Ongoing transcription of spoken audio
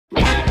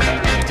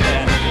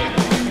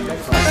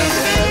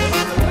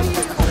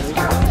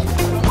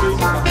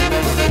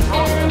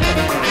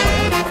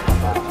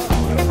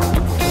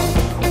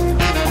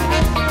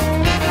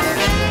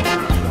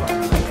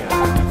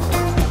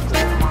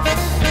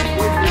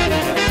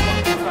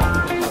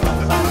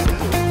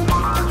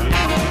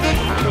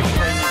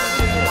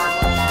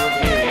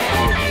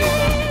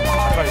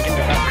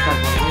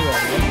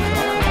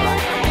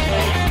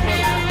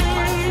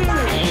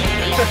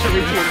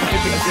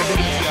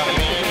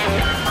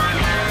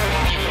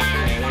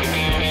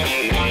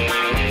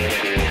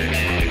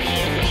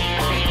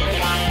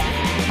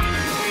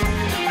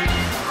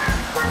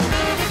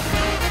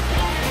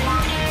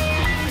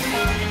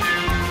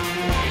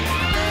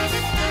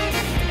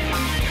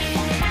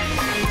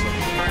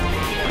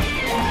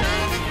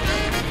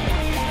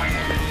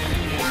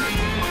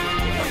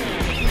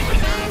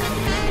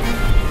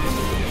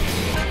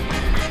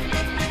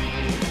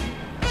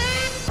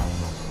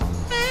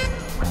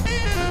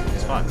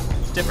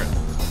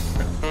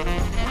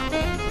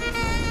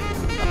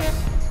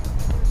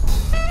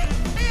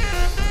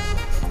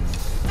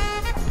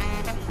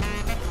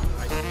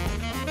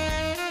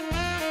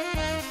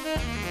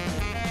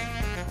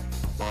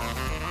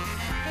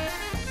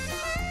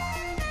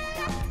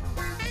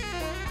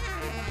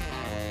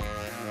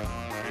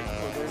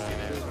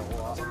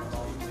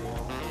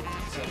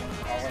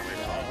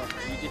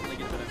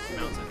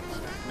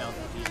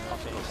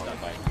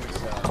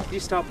Did you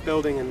start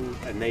building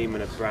a name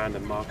and a brand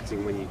and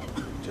marketing when you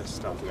just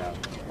started out?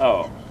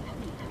 Oh,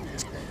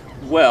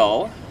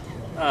 well,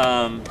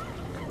 I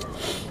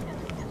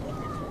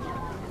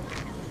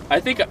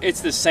think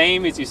it's the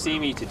same as you see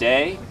me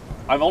today.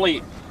 I've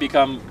only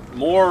become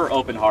more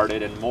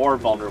open-hearted and more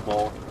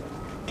vulnerable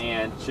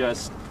and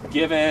just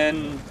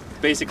given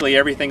basically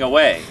everything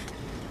away.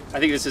 I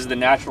think this is the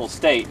natural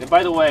state. And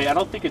by the way, I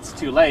don't think it's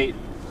too late.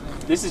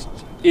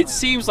 It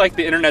seems like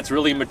the internet's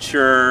really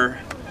mature.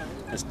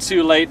 It's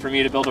too late for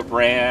me to build a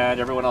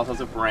brand. Everyone else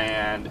has a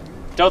brand.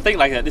 Don't think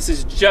like that. This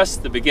is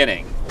just the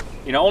beginning.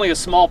 You know, only a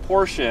small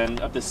portion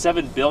of the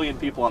 7 billion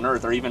people on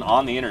Earth are even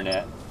on the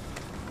internet.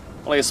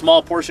 Only a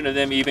small portion of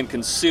them even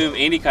consume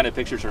any kind of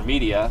pictures or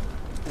media.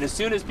 And as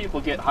soon as people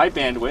get high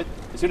bandwidth,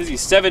 as soon as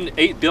these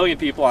 8 billion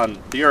people on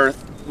the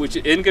Earth, which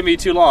isn't going to be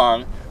too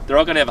long, they're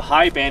all going to have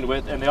high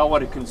bandwidth and they all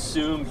want to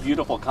consume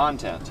beautiful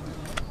content.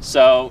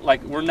 So,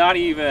 like, we're not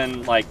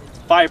even like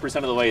 5%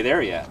 of the way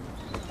there yet.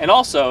 And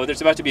also,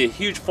 there's about to be a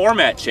huge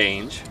format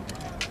change.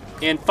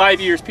 In 5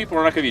 years, people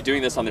are not going to be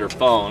doing this on their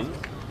phone.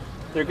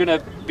 They're going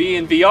to be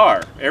in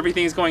VR.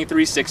 Everything's going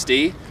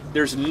 360.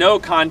 There's no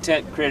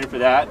content created for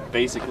that.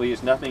 Basically,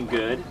 it's nothing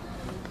good.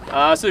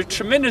 So there's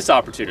tremendous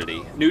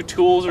opportunity. New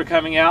tools are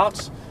coming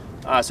out.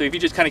 So if you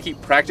just kind of keep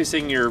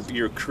practicing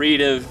your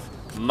creative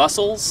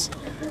muscles,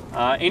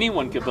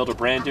 anyone can build a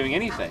brand doing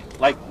anything.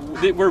 Like,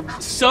 we're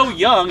so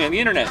young in the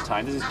internet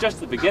time. This is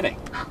just the beginning.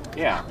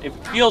 Yeah, it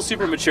feels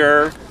super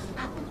mature.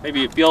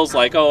 Maybe it feels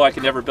like, oh, I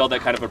can never build that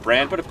kind of a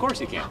brand, but of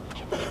course you can.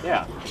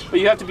 Yeah, but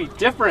you have to be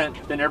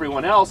different than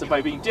everyone else, and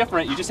by being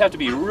different, you just have to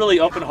be really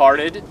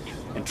open-hearted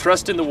and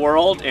trust in the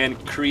world and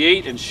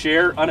create and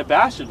share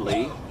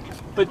unabashedly,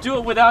 but do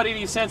it without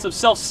any sense of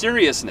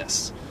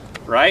self-seriousness,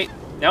 right?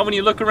 Now when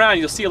you look around,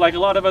 you'll see like a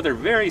lot of other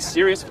very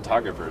serious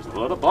photographers,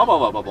 blah, blah, blah,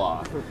 blah, blah,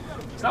 blah.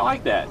 It's not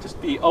like that. Just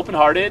be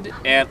open-hearted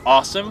and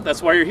awesome.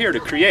 That's why you're here, to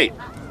create.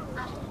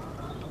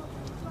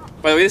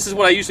 By the way, this is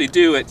what I usually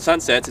do at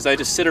sunsets, is I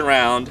just sit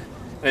around and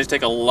I just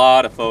take a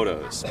lot of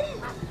photos.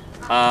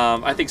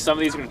 I think some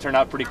of these are going to turn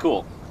out pretty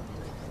cool.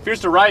 If you're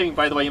just arriving,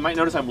 by the way, you might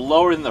notice I'm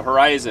lower than the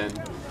horizon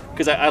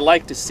because I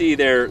like to see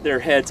their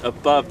heads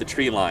above the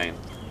tree line.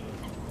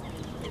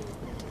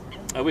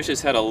 I wish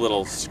this had a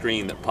little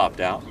screen that popped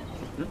out.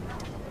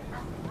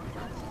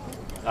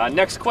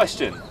 Next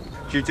question.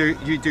 Do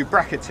you do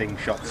bracketing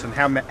shots, and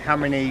how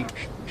many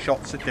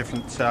shots at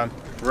different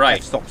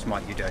stops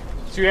might you do?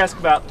 So you ask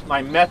about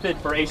my method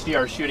for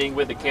HDR shooting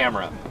with the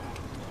camera.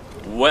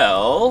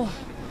 Well,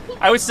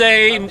 I would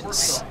say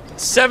tomorrow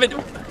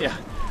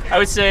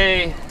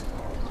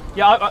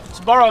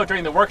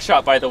during the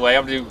workshop, by the way,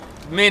 I'm going to do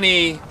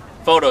many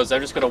photos.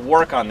 I'm just going to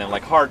work on them,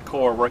 like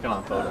hardcore working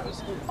on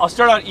photos. I'll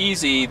start out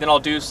easy, then I'll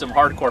do some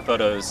hardcore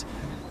photos,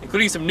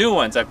 including some new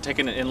ones I've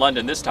taken in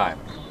London this time.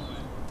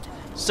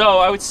 So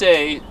I would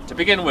say, to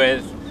begin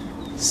with,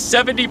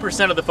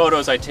 70% of the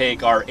photos I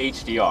take are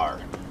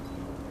HDR.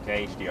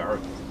 Okay, HDR.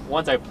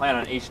 Ones I plan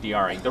on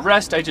HDRing. The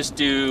rest I just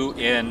do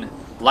in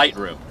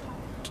Lightroom.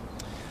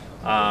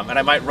 And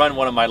I might run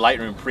one of my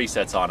Lightroom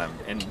presets on them.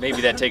 And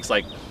maybe that takes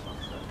like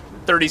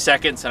 30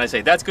 seconds, and I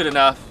say, that's good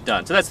enough,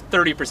 done. So that's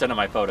 30% of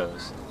my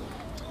photos.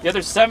 The other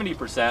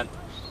 70%,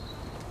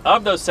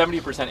 of those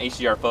 70%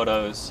 HDR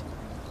photos,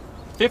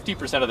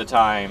 50% of the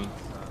time,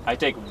 I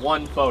take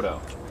one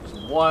photo.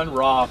 Just one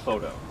raw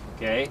photo,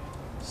 okay?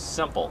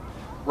 Simple.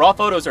 Raw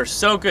photos are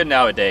so good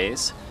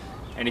nowadays,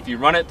 and if you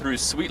run it through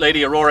Sweet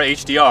Lady Aurora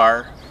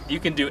HDR, you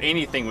can do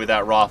anything with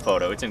that raw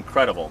photo. It's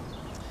incredible.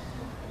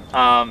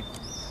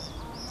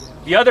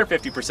 The other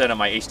 50% of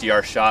my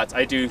HDR shots,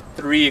 I do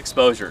 3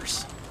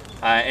 exposures.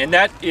 And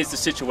that is the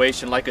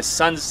situation like a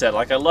sunset.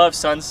 Like, I love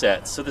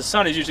sunsets. So the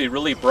sun is usually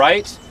really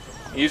bright,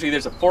 and usually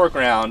there's a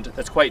foreground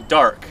that's quite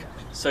dark.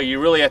 So you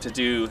really have to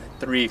do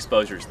 3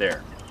 exposures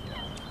there.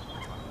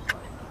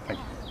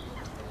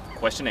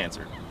 Question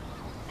answered.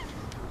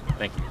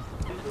 Thank you.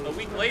 A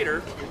week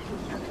later,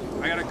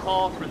 I got a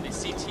call from the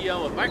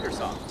CTO of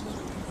Microsoft.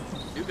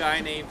 New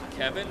guy named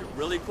Kevin,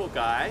 really cool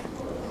guy.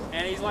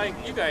 And he's like,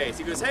 you guys,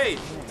 he goes, hey,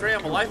 Trey,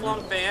 I'm a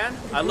lifelong fan.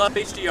 I love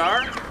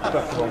HDR.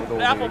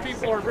 But Apple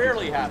people are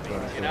rarely happy,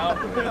 you know?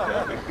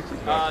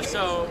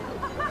 So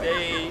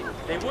they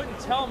wouldn't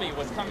tell me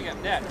what's coming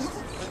up next.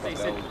 But they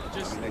said,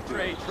 just,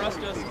 Trey, trust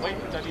us, wait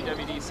for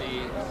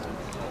WWDC.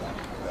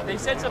 They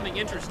said something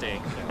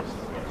interesting.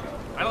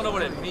 I don't know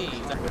what it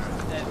means.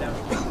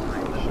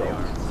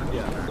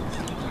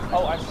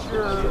 Oh, I'm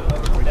sure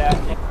that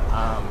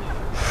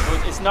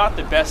it's not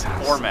the best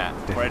format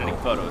for editing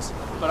photos,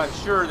 but I'm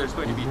sure there's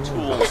going to be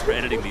tools for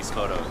editing these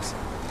photos.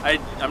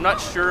 I'm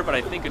not sure, but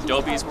I think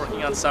Adobe is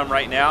working on some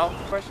right now.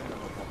 Question?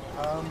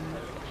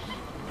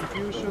 If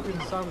you shoot in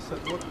sunset,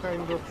 what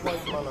kind of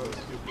light balance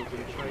you put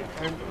in, Trey?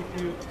 And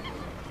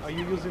are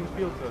you using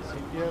filters?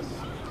 If yes,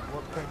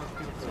 what kind of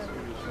filters are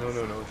you using?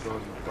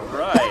 No.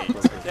 Right,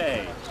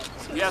 okay.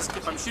 So you ask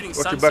if I'm shooting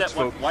sunset,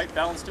 what white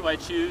balance do I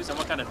choose, and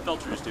what kind of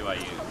filters do I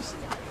use?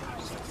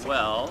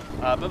 Well,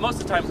 but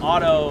most of the time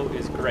auto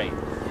is great,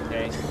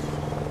 okay?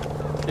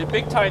 The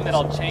big time that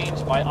I'll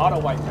change my auto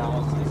white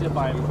balance is if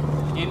I'm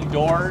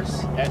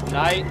indoors at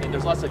night and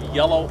there's lots of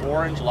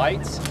yellow-orange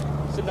lights,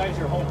 sometimes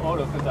your whole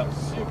photo comes out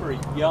super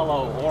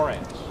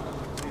yellow-orange.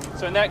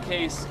 So in that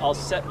case, I'll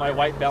set my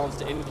white balance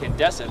to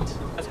incandescent.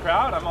 This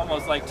crowd, I'm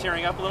almost like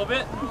tearing up a little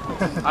bit.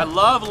 I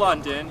love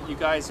London. You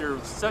guys are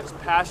such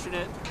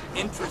passionate,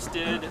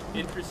 interesting,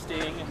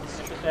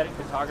 empathetic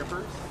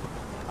photographers.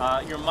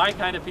 You're my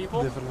kind of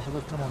people.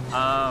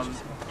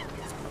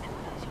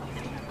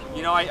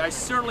 You know, I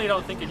certainly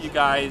don't think of you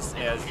guys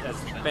as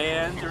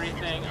fans or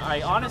anything.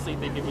 I honestly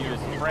think of you as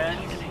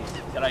friends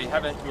that I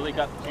haven't really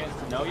got the chance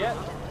to know yet.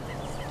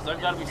 So I'm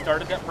glad we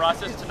started that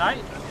process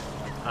tonight.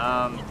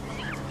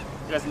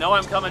 You guys know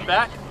I'm coming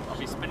back. I'll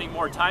be spending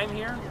more time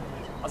here.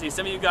 I'll see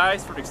some of you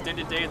guys for an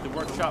extended day at the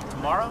workshop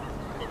tomorrow.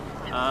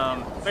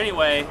 But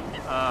anyway,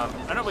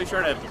 I'm not really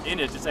sure how to end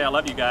it to say I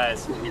love you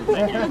guys.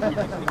 Thank you.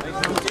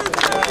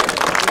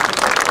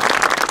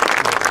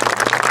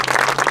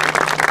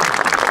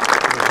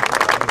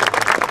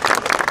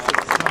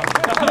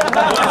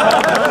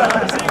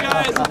 See you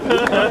guys.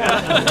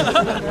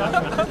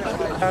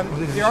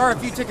 There are a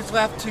few tickets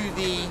left to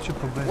the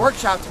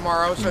workshop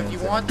tomorrow, so if you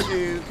want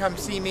to come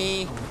see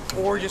me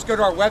or just go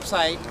to our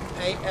website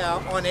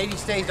on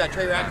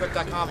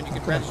 80stays.treyratcliff.com and you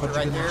can register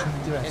right there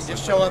and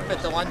just show up at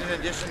the London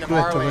edition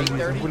tomorrow at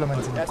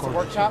 8:30. That's the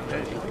workshop.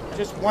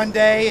 Just one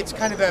day. It's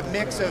kind of a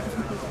mix of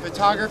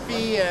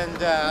photography and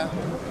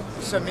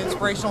some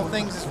inspirational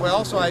things as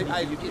well. So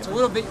it's a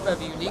little bit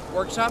of a unique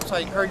workshop, so I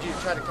encourage you to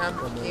try to come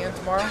if you can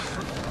tomorrow,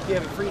 if you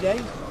have a free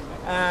day.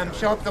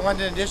 Show up at the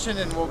London edition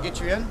and we'll get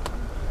you in.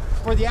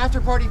 For the after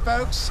party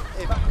folks,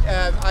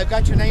 I've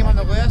got your name on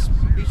the list.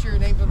 Be sure your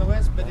name's on the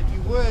list, but if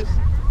you would,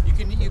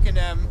 you can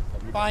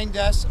find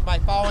us by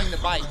following the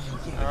bike,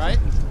 all right?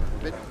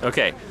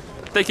 Okay,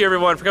 thank you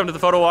everyone for coming to the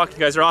photo walk. You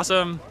guys are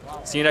awesome.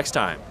 See you next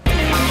time.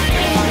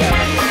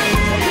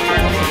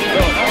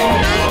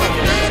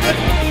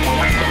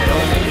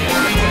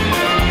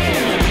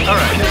 All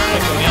right.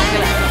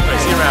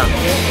 See you around.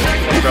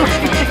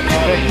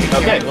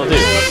 Okay, we'll do.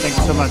 Thank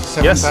you so much.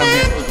 Yes,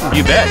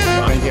 you bet.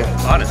 Thank you.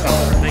 Honest.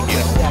 Thank you.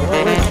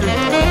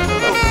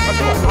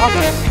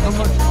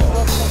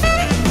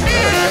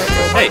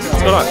 Hey,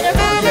 what's going on?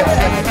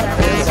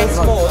 Thanks.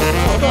 You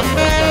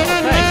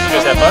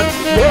guys have fun?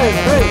 Yeah,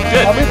 great.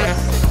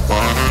 Good.